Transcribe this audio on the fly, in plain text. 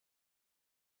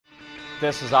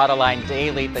This is Autoline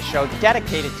Daily, the show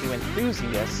dedicated to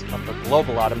enthusiasts of the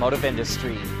global automotive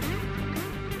industry.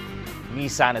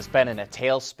 Nissan has been in a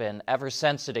tailspin ever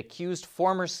since it accused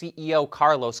former CEO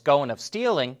Carlos Ghosn of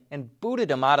stealing and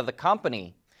booted him out of the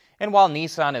company. And while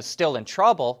Nissan is still in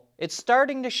trouble, it's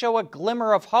starting to show a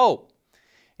glimmer of hope.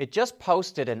 It just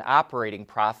posted an operating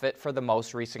profit for the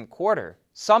most recent quarter,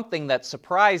 something that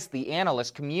surprised the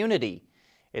analyst community.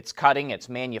 It's cutting its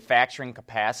manufacturing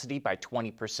capacity by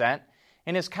 20%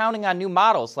 and is counting on new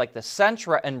models like the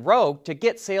Sentra and Rogue to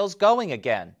get sales going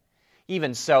again.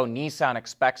 Even so, Nissan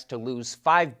expects to lose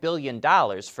 $5 billion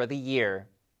for the year.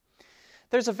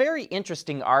 There's a very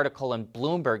interesting article in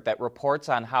Bloomberg that reports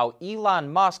on how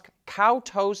Elon Musk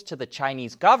kowtows to the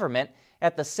Chinese government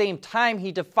at the same time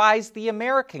he defies the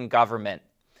American government.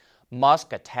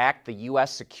 Musk attacked the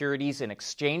U.S. Securities and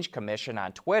Exchange Commission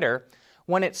on Twitter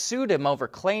when it sued him over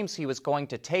claims he was going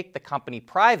to take the company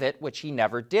private, which he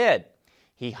never did.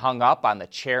 He hung up on the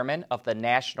chairman of the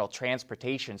National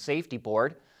Transportation Safety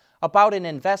Board about an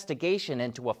investigation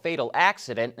into a fatal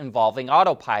accident involving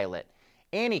Autopilot,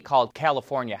 and he called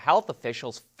California health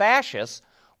officials fascists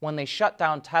when they shut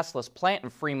down Tesla's plant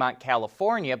in Fremont,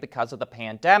 California because of the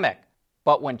pandemic.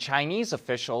 But when Chinese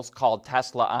officials called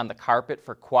Tesla on the carpet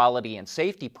for quality and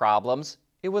safety problems,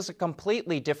 it was a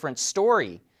completely different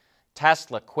story.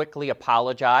 Tesla quickly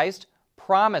apologized,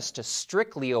 promised to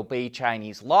strictly obey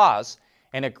Chinese laws,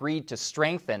 and agreed to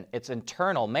strengthen its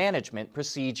internal management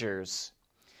procedures.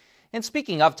 And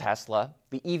speaking of Tesla,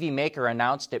 the EV maker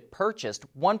announced it purchased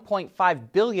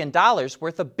 $1.5 billion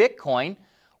worth of Bitcoin,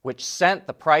 which sent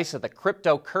the price of the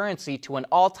cryptocurrency to an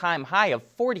all-time high of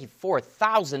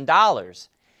 $44,000.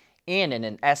 And in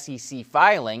an SEC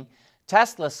filing,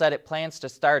 Tesla said it plans to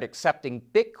start accepting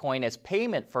Bitcoin as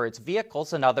payment for its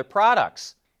vehicles and other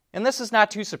products. And this is not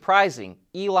too surprising.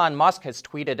 Elon Musk has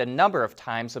tweeted a number of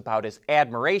times about his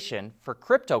admiration for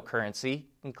cryptocurrency,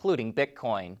 including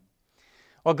Bitcoin.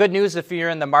 Well, good news if you're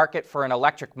in the market for an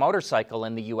electric motorcycle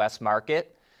in the U.S.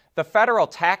 market. The federal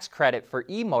tax credit for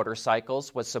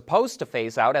e-motorcycles was supposed to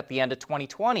phase out at the end of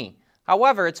 2020.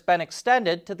 However, it's been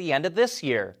extended to the end of this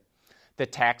year. The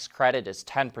tax credit is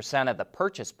 10% of the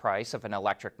purchase price of an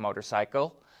electric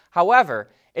motorcycle. However,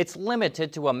 it's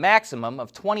limited to a maximum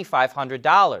of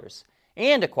 $2,500.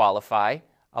 And to qualify,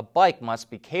 a bike must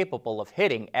be capable of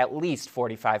hitting at least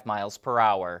 45 miles per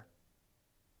hour.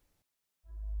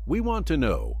 We want to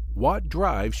know what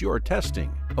drives your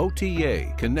testing.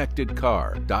 OTA, connected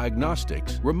car,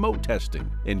 diagnostics, remote testing.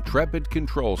 Intrepid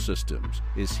Control Systems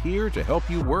is here to help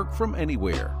you work from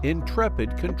anywhere.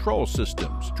 Intrepid Control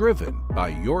Systems, driven by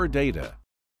your data.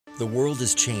 The world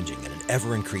is changing at an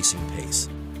ever-increasing pace.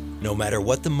 No matter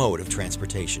what the mode of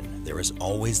transportation, there is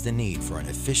always the need for an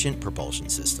efficient propulsion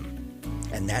system.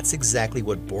 And that's exactly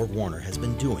what BorgWarner has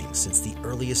been doing since the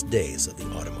earliest days of the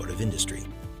automotive industry.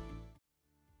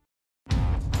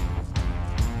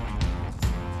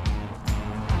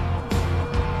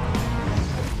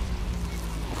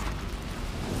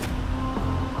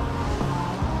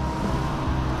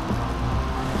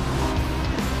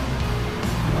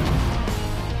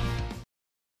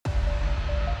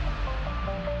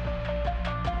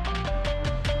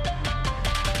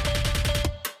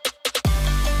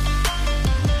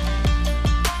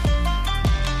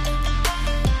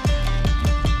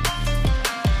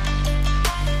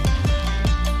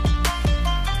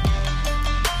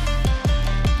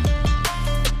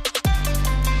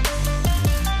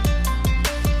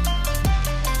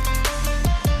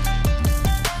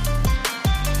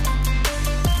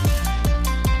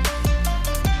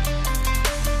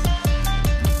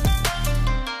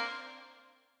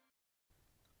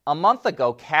 A month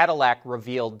ago, Cadillac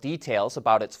revealed details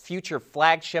about its future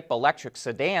flagship electric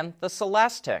sedan, the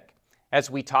Celestiq. As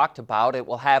we talked about, it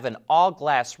will have an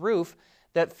all-glass roof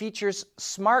that features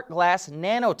smart glass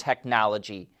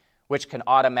nanotechnology, which can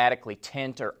automatically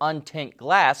tint or untint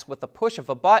glass with the push of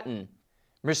a button.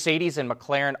 Mercedes and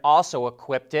McLaren also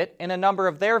equipped it in a number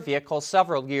of their vehicles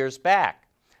several years back.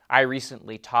 I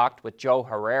recently talked with Joe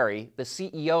Harari, the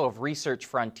CEO of Research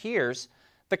Frontiers,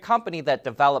 the company that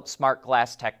developed smart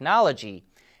glass technology,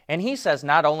 and he says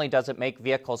not only does it make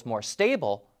vehicles more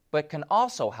stable, but can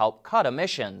also help cut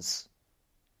emissions.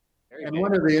 And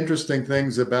one of the interesting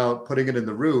things about putting it in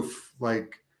the roof,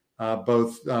 like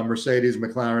both Mercedes,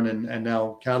 McLaren, and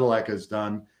now Cadillac has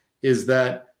done, is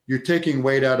that you're taking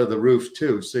weight out of the roof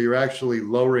too. So you're actually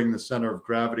lowering the center of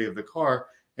gravity of the car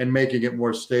and making it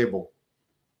more stable.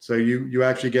 So you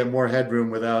actually get more headroom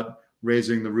without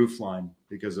raising the roof line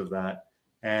because of that.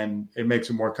 And it makes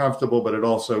it more comfortable, but it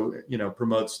also,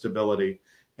 promotes stability.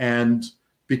 And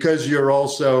because you're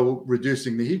also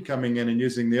reducing the heat coming in and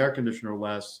using the air conditioner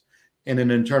less in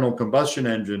an internal combustion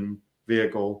engine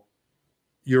vehicle,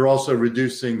 you're also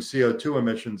reducing CO2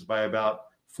 emissions by about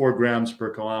 4 grams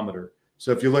per kilometer.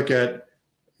 So if you look at,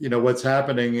 what's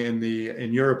happening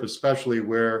in Europe, especially,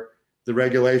 where the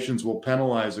regulations will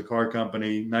penalize a car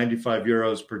company 95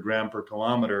 euros per gram per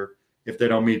kilometer if they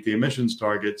don't meet the emissions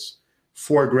targets,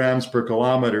 4 grams per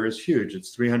kilometer is huge. It's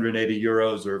 380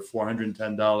 euros or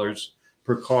 $410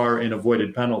 per car in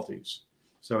avoided penalties.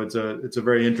 So it's a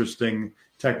very interesting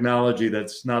technology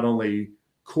that's not only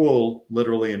cool,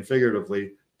 literally and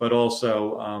figuratively, but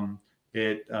also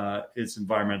it's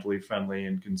environmentally friendly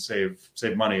and can save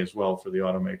money as well for the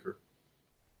automaker.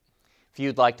 If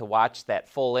you'd like to watch that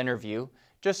full interview,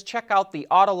 just check out the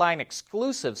Autoline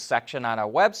exclusive section on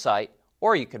our website,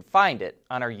 or you can find it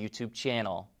on our YouTube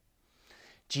channel.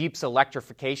 Jeep's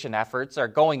electrification efforts are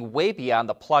going way beyond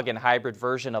the plug-in hybrid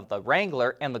version of the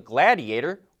Wrangler and the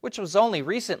Gladiator, which was only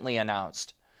recently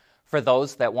announced. For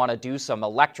those that want to do some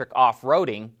electric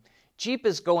off-roading, Jeep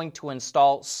is going to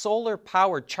install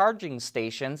solar-powered charging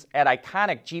stations at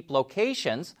iconic Jeep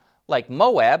locations like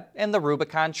Moab and the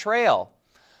Rubicon Trail.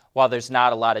 While there's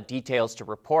not a lot of details to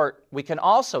report, we can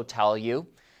also tell you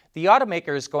the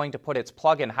automaker is going to put its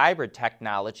plug-in hybrid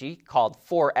technology called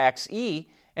 4xe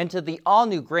into the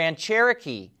all-new Grand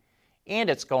Cherokee, and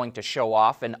it's going to show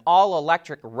off an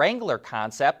all-electric Wrangler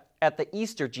concept at the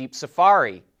Easter Jeep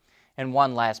Safari. And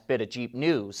one last bit of Jeep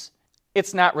news.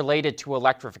 It's not related to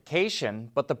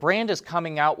electrification, but the brand is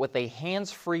coming out with a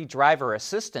hands-free driver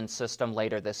assistance system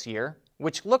later this year,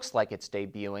 which looks like it's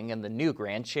debuting in the new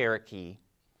Grand Cherokee.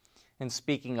 And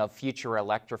speaking of future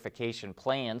electrification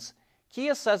plans,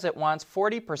 Kia says it wants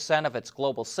 40% of its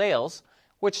global sales,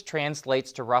 which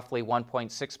translates to roughly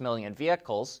 1.6 million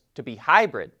vehicles, to be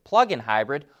hybrid, plug-in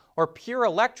hybrid, or pure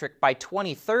electric by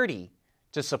 2030.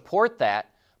 To support that,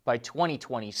 by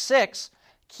 2026,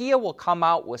 Kia will come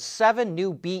out with 7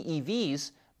 new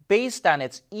BEVs based on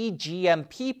its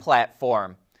eGMP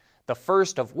platform, the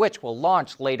first of which will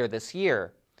launch later this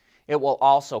year. It will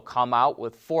also come out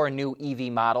with 4 new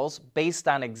EV models based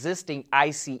on existing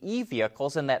ICE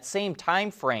vehicles in that same time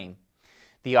frame.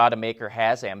 The automaker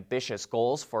has ambitious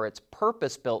goals for its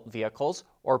purpose-built vehicles,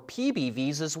 or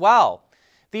PBVs, as well.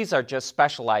 These are just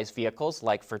specialized vehicles,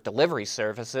 like for delivery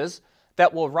services,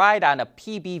 that will ride on a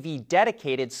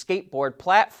PBV-dedicated skateboard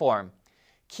platform.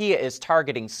 Kia is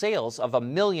targeting sales of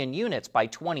 1 million units by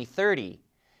 2030.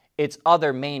 Its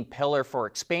other main pillar for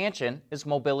expansion is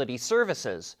mobility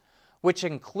services, which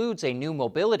includes a new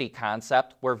mobility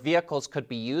concept where vehicles could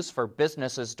be used for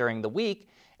businesses during the week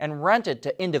and rented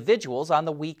to individuals on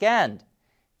the weekend.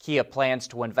 Kia plans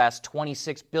to invest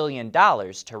 $26 billion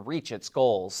to reach its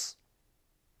goals.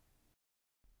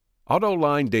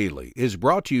 AutoLine Daily is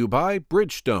brought to you by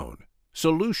Bridgestone,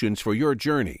 solutions for your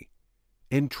journey.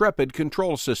 Intrepid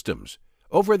Control Systems,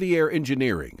 over-the-air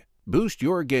engineering, boost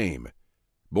your game.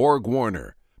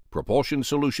 Borg-Warner, propulsion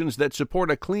solutions that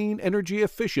support a clean,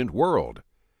 energy-efficient world.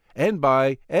 And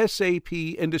by SAP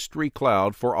Industry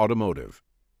Cloud for Automotive.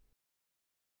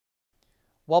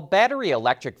 While battery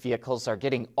electric vehicles are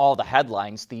getting all the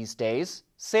headlines these days,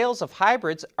 sales of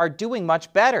hybrids are doing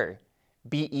much better.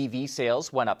 BEV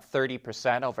sales went up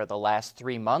 30% over the last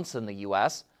 3 months in the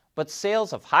U.S., but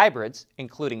sales of hybrids,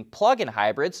 including plug-in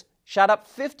hybrids, shot up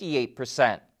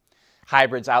 58%.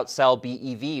 Hybrids outsell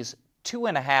BEVs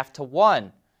 2.5 to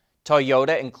 1.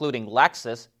 Toyota, including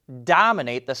Lexus,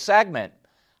 dominate the segment.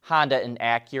 Honda and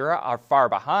Acura are far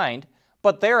behind,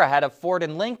 but they're ahead of Ford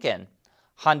and Lincoln.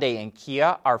 Hyundai and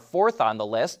Kia are fourth on the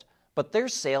list, but their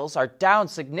sales are down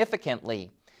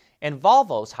significantly. And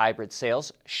Volvo's hybrid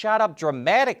sales shot up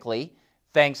dramatically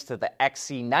thanks to the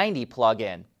XC90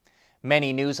 plug-in.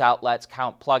 Many news outlets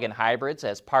count plug-in hybrids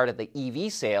as part of the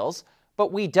EV sales,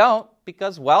 but we don't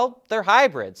because, well, they're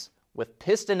hybrids. With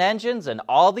piston engines and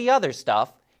all the other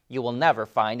stuff you will never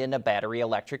find in a battery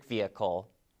electric vehicle.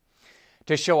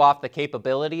 To show off the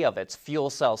capability of its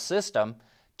fuel cell system,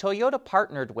 Toyota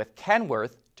partnered with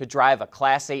Kenworth to drive a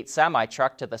Class 8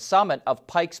 semi-truck to the summit of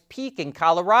Pikes Peak in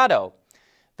Colorado.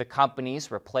 The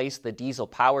companies replaced the diesel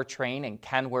powertrain in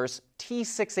Kenworth's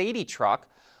T680 truck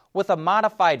with a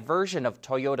modified version of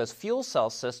Toyota's fuel cell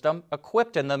system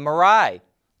equipped in the Mirai.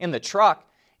 In the truck,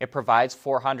 it provides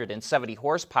 470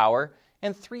 horsepower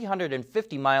and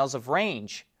 350 miles of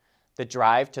range. The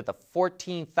drive to the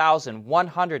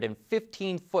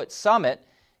 14,115-foot summit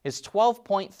is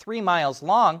 12.3 miles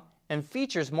long and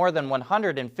features more than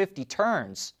 150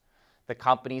 turns. The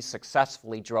company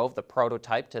successfully drove the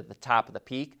prototype to the top of the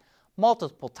peak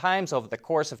multiple times over the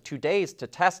course of 2 days to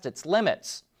test its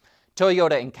limits.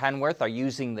 Toyota and Kenworth are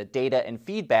using the data and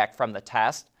feedback from the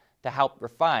test to help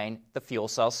refine the fuel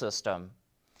cell system.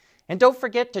 And don't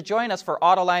forget to join us for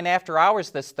Autoline After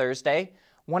Hours this Thursday,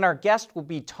 when our guest will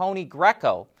be Tony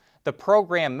Greco, the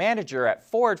program manager at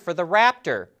Ford for the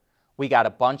Raptor. We got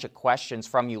a bunch of questions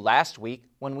from you last week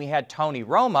when we had Tony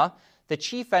Roma, the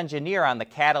chief engineer on the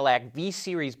Cadillac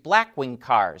V-Series Blackwing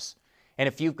cars. And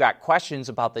if you've got questions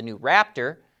about the new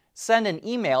Raptor, send an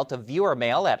email to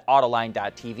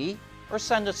viewermail@autoline.tv or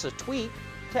send us a tweet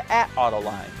to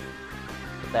 @Autoline.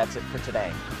 But that's it for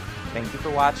today. Thank you for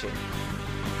watching.